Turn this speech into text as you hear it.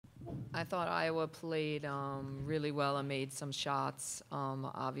I thought Iowa played really well and made some shots.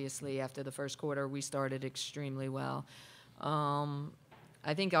 Obviously, after the first quarter, we started extremely well. Um,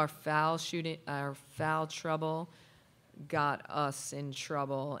 I think our foul trouble got us in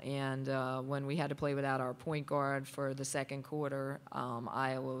trouble. And when we had to play without our point guard for the second quarter,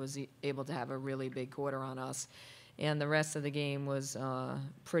 Iowa was able to have a really big quarter on us. And the rest of the game was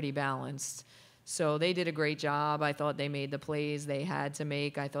pretty balanced. So they did a great job. I thought they made the plays they had to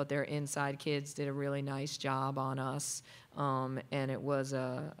make. I thought their inside kids did a really nice job on us. And it was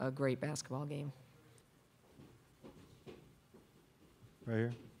a great basketball game. Right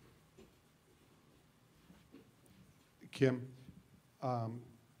here. Kim,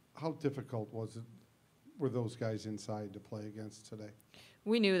 how difficult were those guys inside to play against today?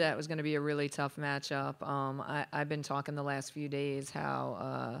 We knew that was going to be a really tough matchup. I've been talking the last few days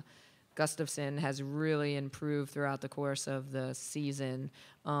how Gustafson has really improved throughout the course of the season.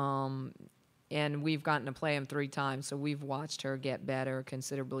 And we've gotten to play him 3 times, so we've watched her get better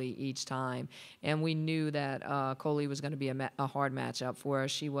considerably each time. And we knew that Coley was going to be a hard matchup for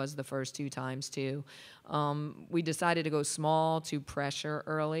us. She was the first 2 times, too. We decided to go small to pressure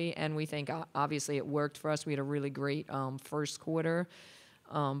early, and we think, obviously, it worked for us. We had a really great first quarter.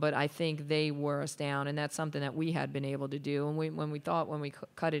 But I think they wore us down, and that's something that we had been able to do. And when we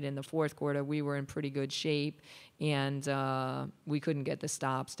cut it in the fourth quarter, we were in pretty good shape, and we couldn't get the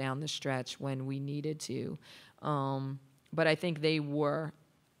stops down the stretch when we needed to. But I think they wore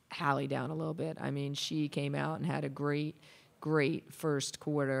Hallie down a little bit. I mean, she came out and had a great first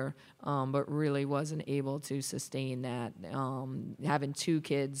quarter, but really wasn't able to sustain that. Having 2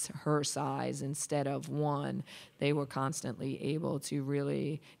 kids her size instead of 1, they were constantly able to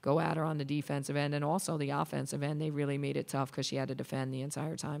really go at her on the defensive end, and also the offensive end. They really made it tough because she had to defend the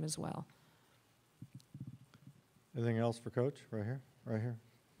entire time as well. Anything else for Coach? Right here. Right here.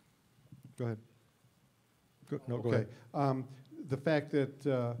 Go ahead. Go Okay. ahead. The fact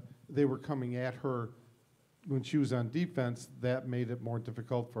that they were coming at her when she was on defense, that made it more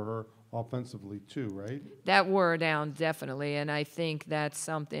difficult for her offensively too, right? That wore her down, definitely, and I think that's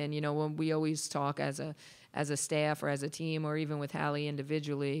something, when we always talk as a staff or as a team or even with Hallie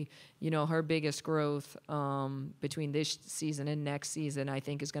individually, her biggest growth between this season and next season, I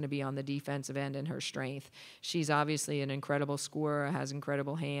think, is going to be on the defensive end and her strength. She's obviously an incredible scorer, has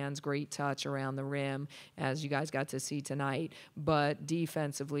incredible hands, great touch around the rim, as you guys got to see tonight. But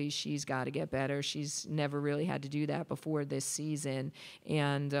defensively, she's got to get better. She's never really had to do that before this season.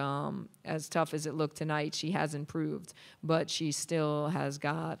 And as tough as it looked tonight, she has improved, but she still has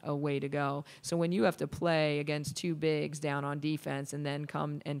got a way to go. So when you have to play against 2 bigs down on defense and then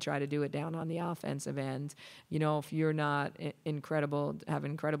come and try to do it down on the offensive end, if you're not have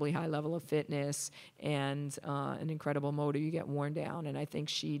an incredibly high level of fitness and an incredible motor, you get worn down. And I think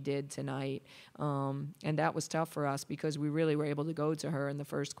she did tonight. And that was tough for us because we really were able to go to her in the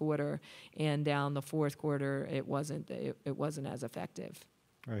first quarter, and down the fourth quarter, it wasn't as effective.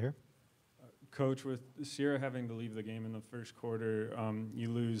 Right here. Coach, with Sierra having to leave the game in the first quarter, you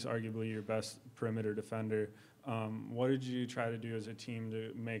lose arguably your best perimeter defender. What did you try to do as a team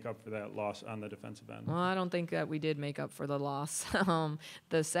to make up for that loss on the defensive end? Well, I don't think that we did make up for the loss.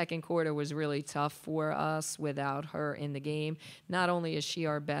 The second quarter was really tough for us without her in the game. Not only is she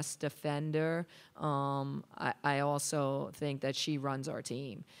our best defender, I also think that she runs our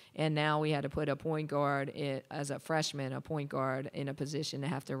team. And now we had to put a point guard, as a freshman, a point guard in a position to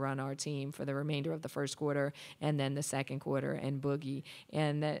have to run our team for the remainder of the first quarter and then the second quarter, and Boogie.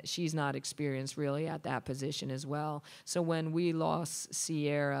 And that she's not experienced really at that position as well. So when we lost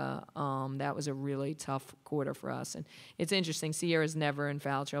Sierra, that was a really tough quarter for us. And it's interesting, Sierra's never in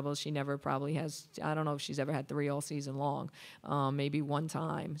foul trouble. She never probably has, I don't know if she's ever had 3 all season long. Maybe 1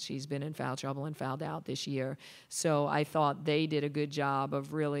 time she's been in foul trouble and fouled out this year. So I thought they did a good job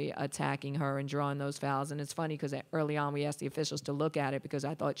of really attacking her and drawing those fouls. And it's funny because early on we asked the officials to look at it because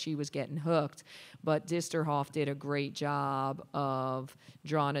I thought she was getting hooked. But Disterhoff did a great job of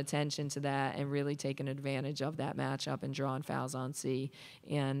drawing attention to that and really taking advantage of that matchup and drawing fouls on C.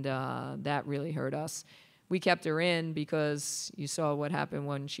 And that really hurt us. We kept her in because you saw what happened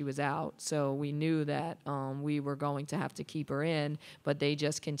when she was out. So we knew that we were going to have to keep her in, but they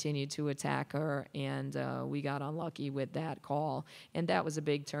just continued to attack her, and we got unlucky with that call. And that was a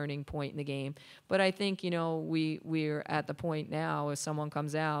big turning point in the game. But I think, we're at the point now, if someone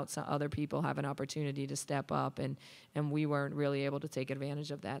comes out, some other people have an opportunity to step up, and we weren't really able to take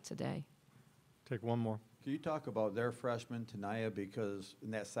advantage of that today. Take one more. Can you talk about their freshman, Tanaya, because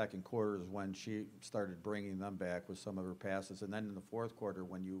in that second quarter is when she started bringing them back with some of her passes, and then in the fourth quarter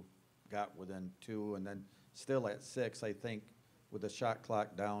when you got within 2 and then still at 6, I think with the shot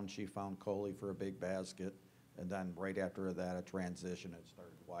clock down, she found Coley for a big basket, and then right after that, a transition, it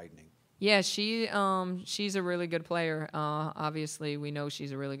started widening. Yeah, she's a really good player. Obviously, we know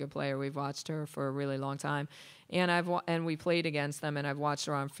she's a really good player. We've watched her for a really long time, and and we played against them, and I've watched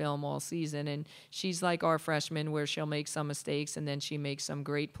her on film all season. And she's like our freshman, where she'll make some mistakes and then she makes some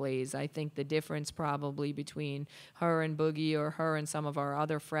great plays. I think the difference probably between her and Boogie, or her and some of our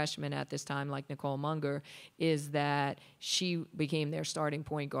other freshmen at this time, like Nicole Munger, is that she became their starting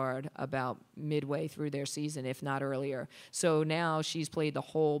point guard about midway through their season, if not earlier. So now she's played the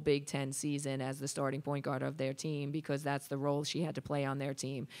whole Big Ten season as the starting point guard of their team, because that's the role she had to play on their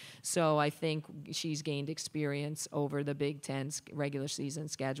team. So I think she's gained experience over the Big Ten regular season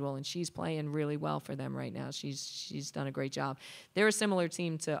schedule, and she's playing really well for them right now. She's done a great job. They're a similar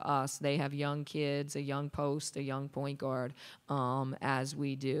team to us. They have young kids, a young post, a young point guard, as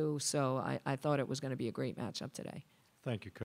we do. So I thought it was going to be a great matchup today. Thank you, Coach.